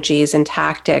strategies and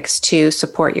tactics to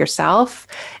support yourself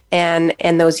and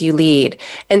those you lead.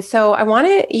 And so I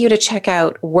wanted you to check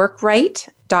out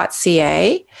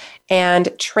workright.ca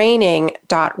and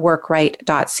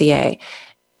training.workright.ca.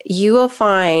 You will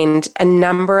find a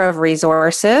number of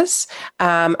resources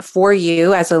for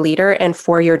you as a leader and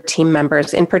for your team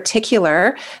members. In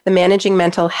particular, the Managing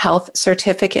Mental Health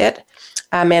Certificate,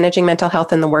 Managing Mental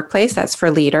Health in the Workplace, that's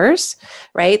for leaders,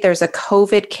 right? There's a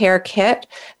COVID care kit.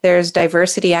 There's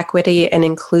diversity, equity, and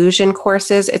inclusion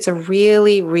courses. It's a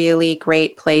really, really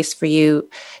great place for you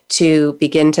to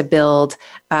begin to build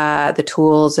the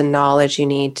tools and knowledge you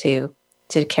need to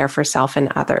care for self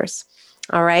and others.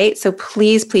 All right. So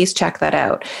please check that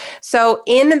out. So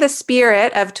in the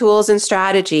spirit of tools and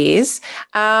strategies,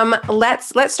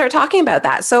 let's start talking about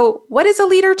that. So what is a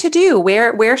leader to do?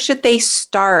 Where should they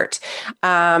start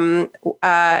in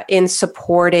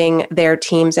supporting their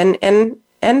teams and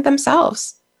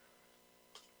themselves?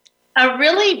 A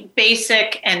really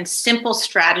basic and simple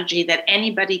strategy that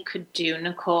anybody could do,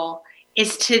 Nicole,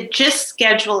 is to just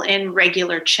schedule in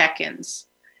regular check-ins.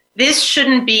 This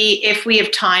shouldn't be, if we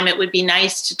have time, it would be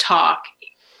nice to talk.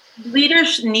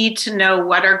 Leaders need to know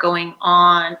what's going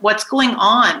on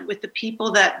with the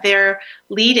people that they're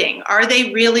leading. Are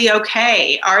they really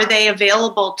okay? Are they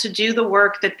available to do the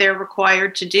work that they're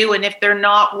required to do? And if they're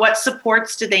not, what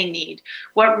supports do they need?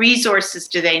 What resources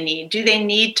do they need? Do they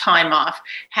need time off?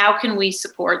 How can we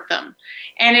support them?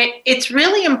 And it's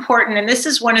really important, and this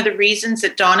is one of the reasons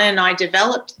that Donna and I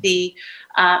developed the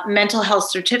mental health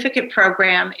certificate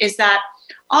program, is that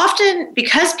often,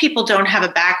 because people don't have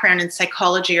a background in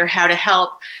psychology or how to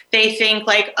help, they think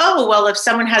like, oh, well, if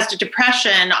someone has a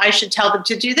depression, I should tell them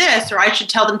to do this, or I should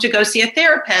tell them to go see a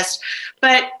therapist.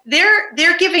 But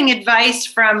they're giving advice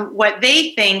from what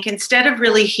they think instead of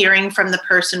really hearing from the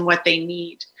person what they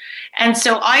need. And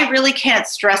so I really can't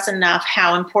stress enough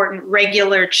how important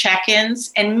regular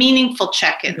check-ins and meaningful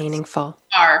check-ins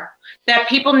are. That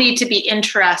people need to be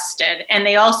interested, and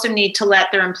they also need to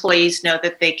let their employees know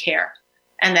that they care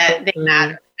and that they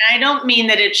matter. And I don't mean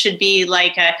that it should be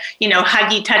like a,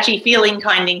 huggy, touchy feeling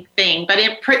kind of thing, but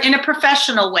in a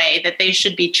professional way that they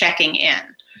should be checking in.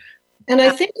 And I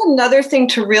think another thing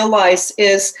to realize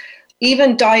is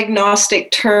even diagnostic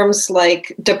terms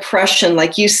like depression,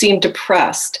 like you seem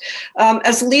depressed.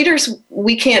 As leaders,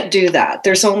 we can't do that.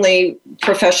 There's only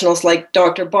professionals like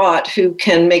Dr. Bott who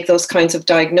can make those kinds of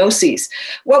diagnoses.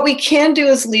 What we can do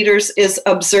as leaders is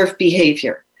observe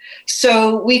behavior.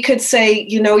 So we could say,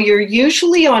 you're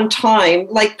usually on time.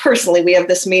 Like personally, we have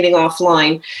this meeting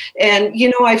offline. And,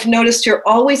 I've noticed you're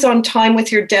always on time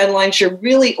with your deadlines. You're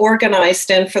really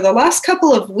organized. And for the last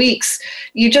couple of weeks,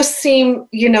 you just seem,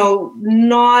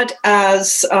 not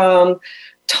as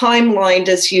timelined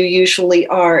as you usually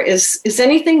are. Is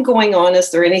anything going on?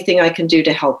 Is there anything I can do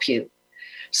to help you?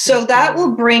 So that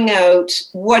will bring out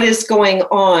what is going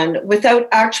on without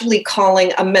actually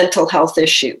calling a mental health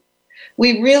issue.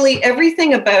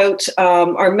 Everything about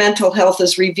our mental health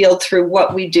is revealed through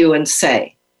what we do and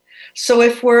say. So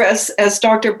if we're, as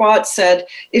Dr. Bott said,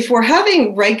 if we're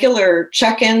having regular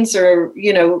check-ins or,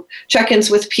 check-ins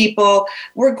with people,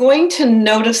 we're going to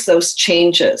notice those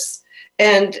changes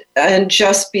and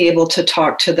just be able to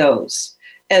talk to those.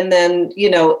 And then,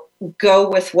 go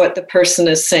with what the person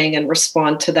is saying and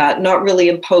respond to that, not really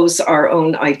impose our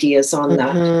own ideas on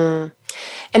that.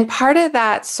 And part of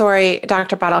that, sorry,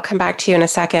 Dr. Bott, I'll come back to you in a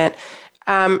second.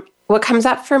 What comes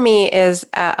up for me is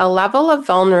a level of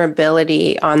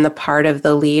vulnerability on the part of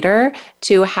the leader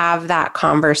to have that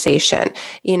conversation.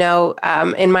 In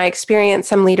my experience,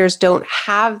 some leaders don't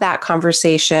have that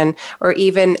conversation, or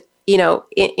even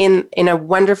in a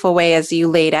wonderful way, as you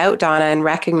laid out, Donna, and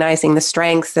recognizing the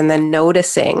strengths and then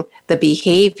noticing the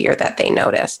behavior that they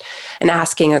noticed and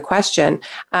asking a question.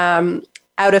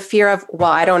 Out of fear of, well,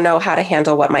 I don't know how to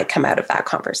handle what might come out of that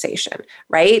conversation,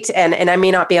 right? And I may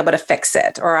not be able to fix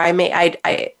it, or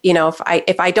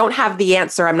if I don't have the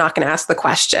answer, I'm not going to ask the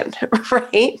question,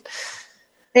 right?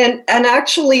 And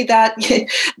actually, that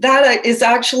is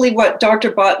actually what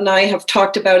Dr. Bott and I have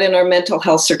talked about in our mental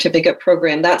health certificate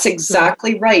program. That's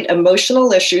exactly right.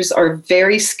 Emotional issues are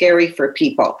very scary for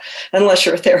people, unless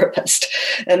you're a therapist,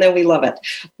 and then we love it.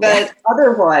 But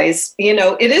otherwise,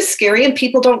 it is scary, and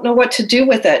people don't know what to do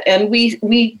with it. And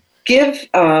we give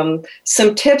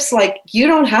some tips like, you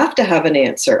don't have to have an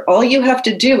answer. All you have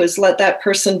to do is let that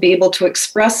person be able to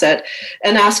express it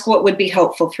and ask what would be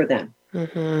helpful for them.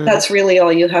 Mm-hmm. That's really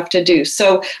all you have to do.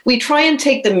 So we try and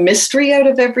take the mystery out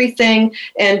of everything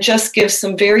and just give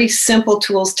some very simple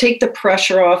tools, take the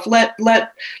pressure off,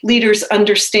 let leaders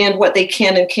understand what they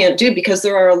can and can't do, because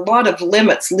there are a lot of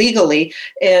limits legally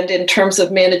and in terms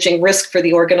of managing risk for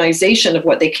the organization of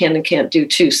what they can and can't do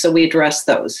too. So we address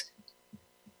those.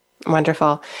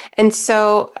 Wonderful. And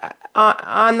so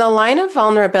on the line of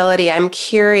vulnerability, I'm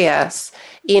curious,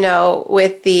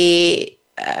 with the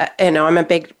I'm a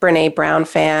big Brené Brown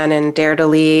fan and Dare to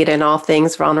Lead and all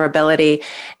things vulnerability.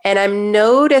 And I'm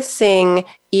noticing,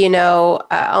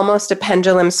 almost a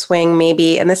pendulum swing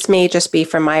maybe, and this may just be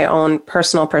from my own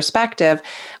personal perspective,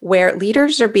 where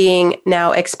leaders are being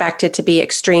now expected to be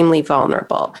extremely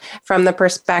vulnerable from the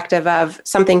perspective of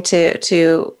something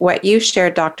to what you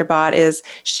shared, Dr. Bott, is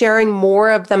sharing more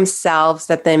of themselves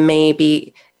that they may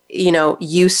be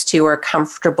used to or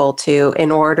comfortable to, in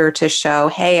order to show,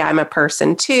 hey, I'm a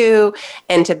person too,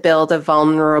 and to build a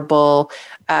vulnerable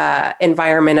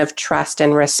environment of trust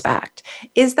and respect.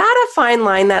 Is that a fine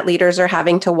line that leaders are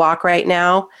having to walk right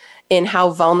now, in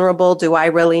how vulnerable do I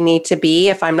really need to be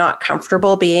if I'm not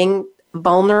comfortable being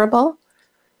vulnerable?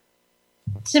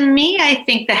 To me, I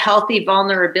think the healthy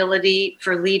vulnerability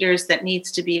for leaders that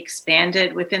needs to be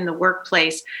expanded within the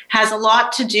workplace has a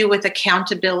lot to do with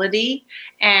accountability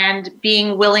and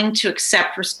being willing to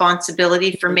accept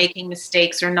responsibility for making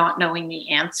mistakes or not knowing the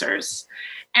answers.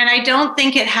 And I don't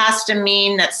think it has to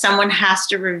mean that someone has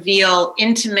to reveal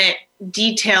intimate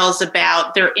details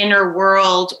about their inner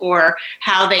world or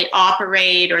how they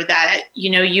operate, or that,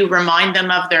 you remind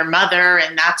them of their mother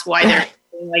and that's why they're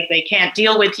like they can't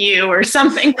deal with you or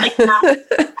something like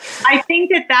that. I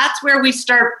think that's where we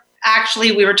start.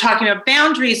 Actually, we were talking about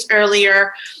boundaries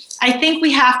earlier. I think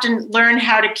we have to learn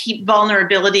how to keep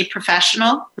vulnerability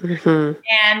professional. Mm-hmm.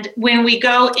 And when we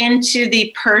go into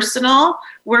the personal,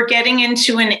 we're getting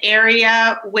into an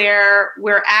area where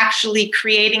we're actually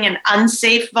creating an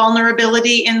unsafe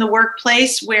vulnerability in the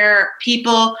workplace, where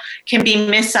people can be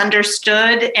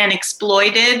misunderstood and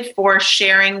exploited for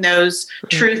sharing those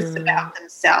truths about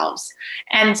themselves.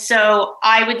 And so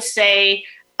I would say,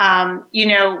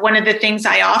 one of the things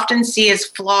I often see as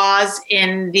flaws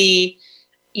in the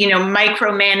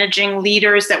micromanaging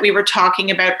leaders that we were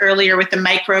talking about earlier with the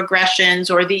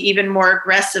microaggressions, or the even more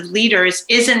aggressive leaders,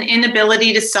 is an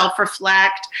inability to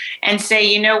self-reflect and say,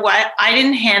 you know what, I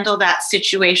didn't handle that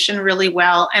situation really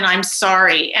well, and I'm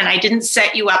sorry, and I didn't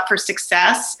set you up for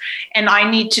success, and I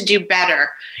need to do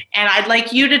better. And I'd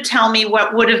like you to tell me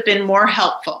what would have been more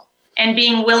helpful. And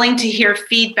being willing to hear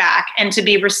feedback and to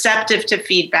be receptive to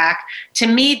feedback, to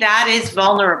me, that is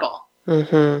vulnerable.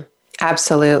 Mm-hmm.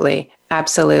 Absolutely.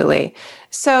 Absolutely.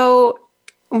 So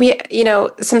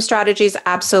Some strategies,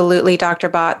 absolutely, Dr.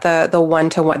 Bott, the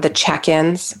one-to-one, the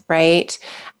check-ins, right?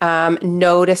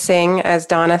 Noticing, as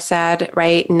Donna said,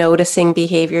 right? Noticing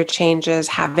behavior changes,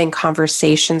 having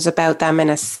conversations about them in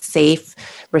a safe,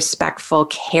 respectful,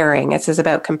 caring. This is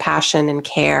about compassion and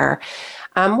care.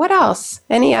 What else?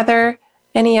 Any other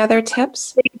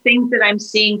tips? Things that I'm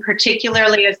seeing,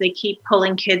 particularly as they keep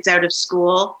pulling kids out of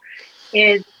school,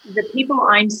 is the people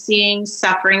I'm seeing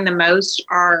suffering the most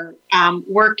are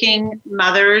working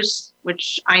mothers,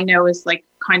 which I know is like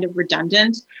kind of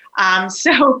redundant. But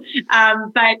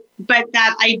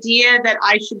that idea that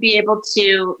I should be able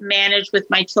to manage with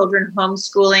my children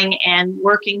homeschooling and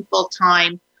working full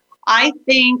time, I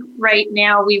think right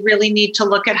now we really need to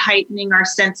look at heightening our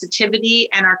sensitivity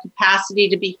and our capacity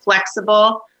to be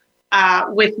flexible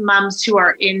with moms who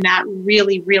are in that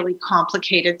really, really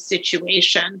complicated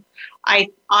situation. I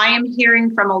am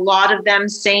hearing from a lot of them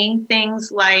saying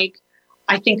things like,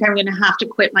 I think I'm going to have to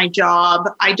quit my job.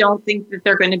 I don't think that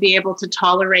they're going to be able to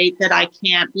tolerate that I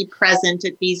can't be present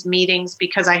at these meetings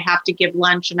because I have to give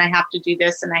lunch and I have to do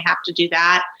this and I have to do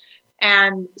that.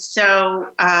 And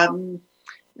so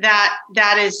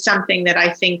that is something that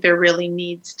I think there really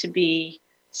needs to be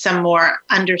some more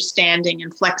understanding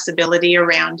and flexibility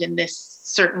around in this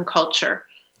certain culture.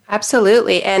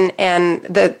 Absolutely. And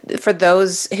for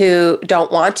those who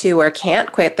don't want to or can't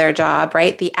quit their job,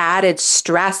 right? The added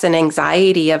stress and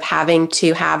anxiety of having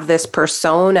to have this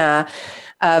persona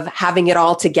of having it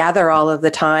all together all of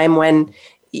the time when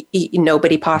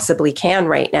nobody possibly can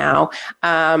right now,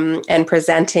 and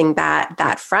presenting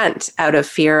that front out of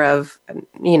fear of,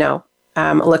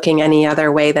 looking any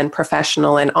other way than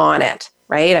professional and on it,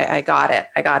 right? I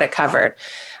got it covered.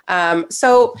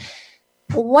 So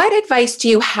what advice do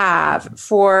you have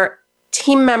for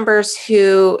team members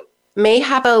who may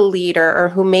have a leader or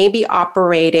who may be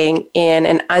operating in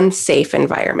an unsafe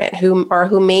environment,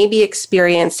 who may be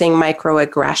experiencing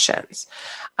microaggressions?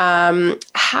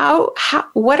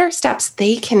 What are steps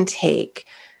they can take?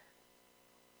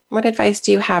 What advice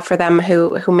do you have for them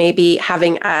who may be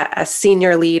having a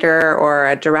senior leader or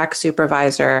a direct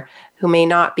supervisor who may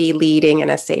not be leading in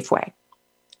a safe way?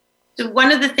 So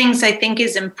one of the things I think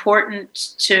is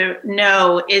important to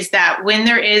know is that when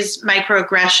there is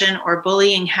microaggression or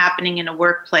bullying happening in a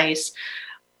workplace,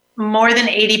 more than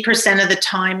 80% of the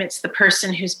time, it's the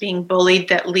person who's being bullied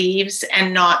that leaves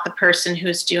and not the person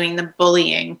who's doing the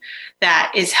bullying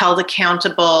that is held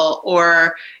accountable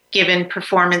or given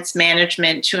performance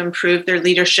management to improve their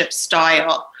leadership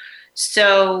style.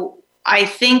 So I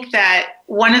think that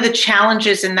one of the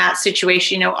challenges in that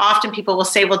situation, often people will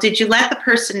say, well, did you let the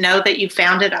person know that you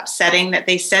found it upsetting that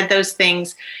they said those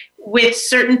things? With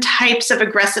certain types of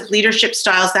aggressive leadership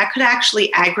styles, that could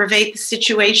actually aggravate the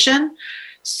situation.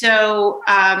 So,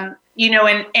 and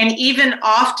even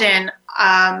often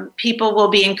people will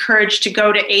be encouraged to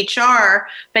go to HR,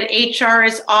 but HR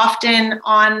is often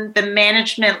on the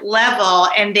management level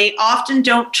and they often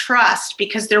don't trust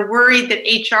because they're worried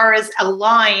that HR is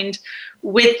aligned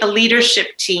with the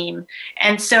leadership team.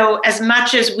 And so as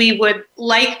much as we would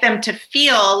like them to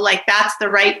feel like that's the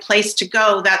right place to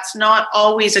go, that's not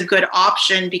always a good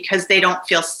option because they don't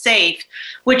feel safe,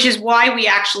 which is why we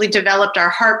actually developed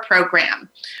our HEART program,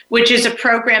 which is a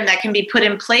program that can be put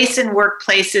in place in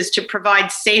workplaces to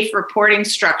provide safe reporting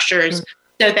structures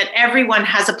so that everyone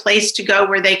has a place to go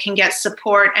where they can get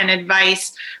support and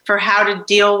advice for how to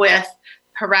deal with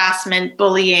harassment,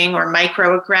 bullying, or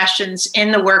microaggressions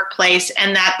in the workplace,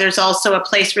 and that there's also a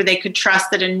place where they could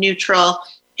trust that a neutral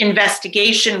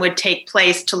investigation would take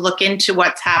place to look into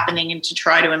what's happening and to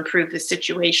try to improve the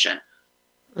situation.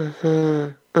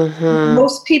 Mm-hmm. Mm-hmm.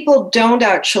 Most people don't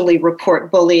actually report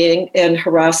bullying and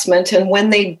harassment, and when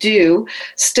they do,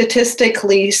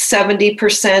 statistically,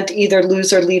 70% either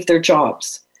lose or leave their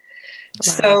jobs. Wow.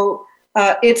 So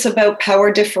it's about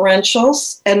power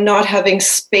differentials and not having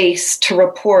space to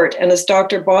report. And as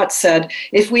Dr. Bott said,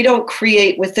 if we don't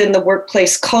create within the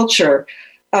workplace culture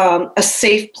a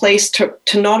safe place to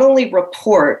not only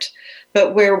report,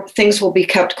 but where things will be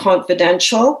kept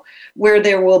confidential, where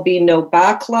there will be no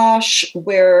backlash,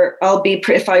 where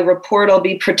if I report, I'll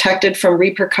be protected from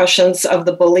repercussions of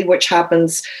the bully, which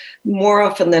happens more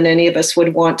often than any of us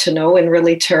would want to know in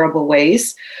really terrible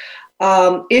ways.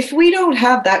 If we don't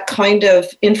have that kind of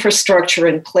infrastructure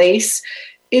in place,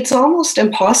 it's almost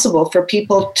impossible for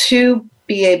people to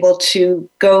be able to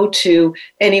go to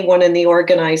anyone in the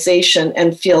organization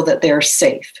and feel that they're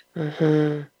safe.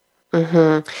 Mm-hmm.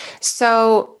 Mm-hmm.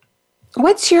 So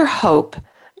what's your hope,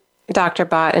 Dr.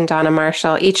 Bott and Donna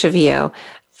Marshall, each of you,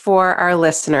 for our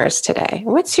listeners today?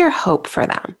 What's your hope for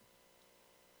them?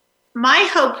 My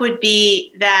hope would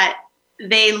be that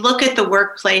they look at the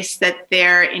workplace that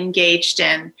they're engaged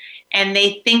in, and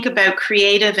they think about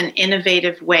creative and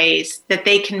innovative ways that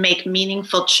they can make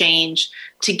meaningful change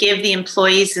to give the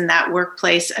employees in that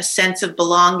workplace a sense of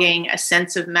belonging, a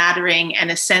sense of mattering,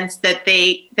 and a sense that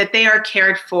they are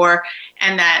cared for,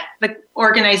 and that the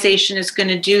organization is going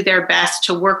to do their best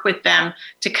to work with them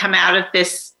to come out of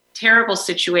this terrible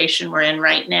situation we're in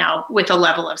right now with a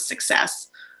level of success.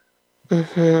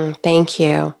 Mm-hmm. Thank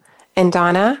you. And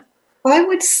Donna? I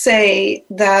would say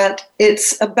that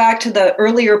it's back to the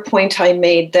earlier point I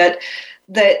made that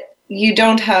you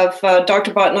don't have,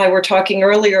 Dr. Bott and I were talking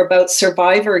earlier about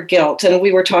survivor guilt, and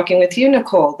we were talking with you,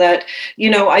 Nicole, that,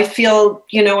 I feel,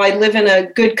 I live in a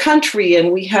good country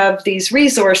and we have these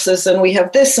resources and we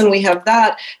have this and we have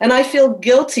that, and I feel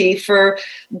guilty for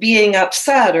being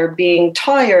upset or being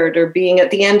tired or being at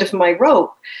the end of my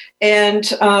rope. And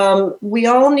we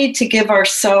all need to give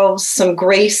ourselves some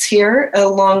grace here,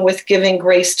 along with giving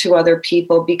grace to other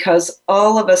people, because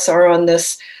all of us are on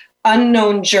this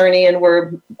unknown journey, and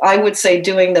we're, I would say,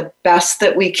 doing the best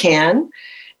that we can,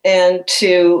 and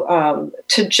to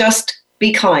just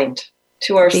be kind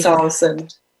to ourselves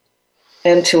and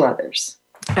to others.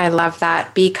 I love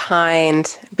that. Be kind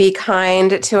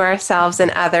to ourselves and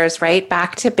others, right?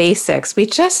 Back to basics.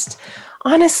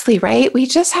 Honestly, right? We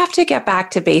just have to get back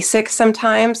to basics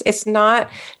sometimes.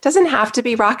 Doesn't have to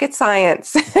be rocket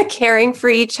science. Caring for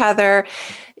each other,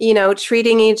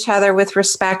 treating each other with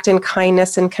respect and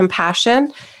kindness and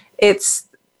compassion. It's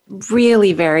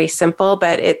really very simple,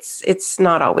 but it's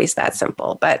not always that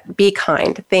simple. But be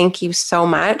kind. Thank you so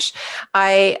much.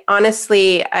 For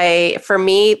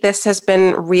me, this has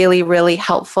been really, really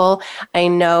helpful. I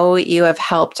know you have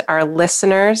helped our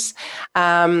listeners.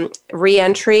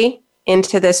 Re-entry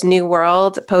into this new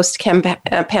world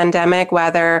post-pandemic,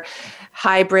 whether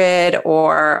hybrid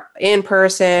or in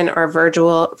person or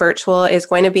virtual is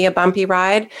going to be a bumpy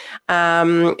ride.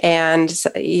 And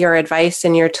your advice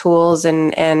and your tools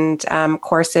and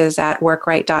courses at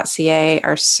workright.ca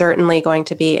are certainly going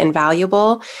to be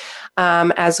invaluable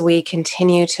as we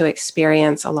continue to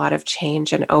experience a lot of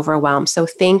change and overwhelm. So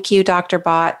thank you, Dr.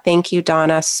 Bott. Thank you,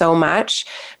 Donna, so much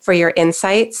for your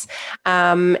insights.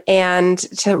 And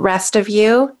to the rest of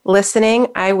you listening,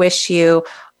 I wish you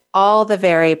all the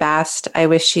very best. I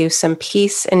wish you some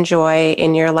peace and joy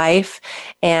in your life.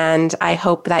 And I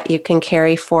hope that you can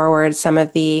carry forward some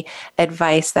of the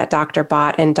advice that Dr.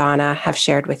 Bott and Donna have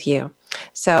shared with you.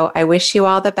 So I wish you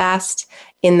all the best.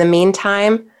 In the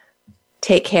meantime,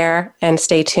 take care and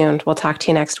stay tuned. We'll talk to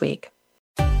you next week.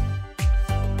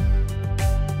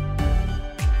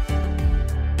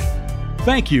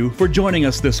 Thank you for joining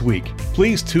us this week.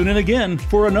 Please tune in again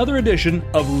for another edition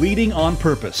of Leading on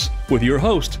Purpose with your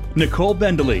host, Nicole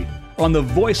Bendele, on the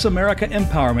Voice America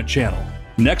Empowerment Channel,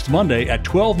 next Monday at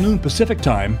 12 noon Pacific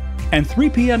Time and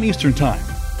 3 p.m. Eastern Time.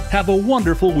 Have a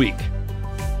wonderful week.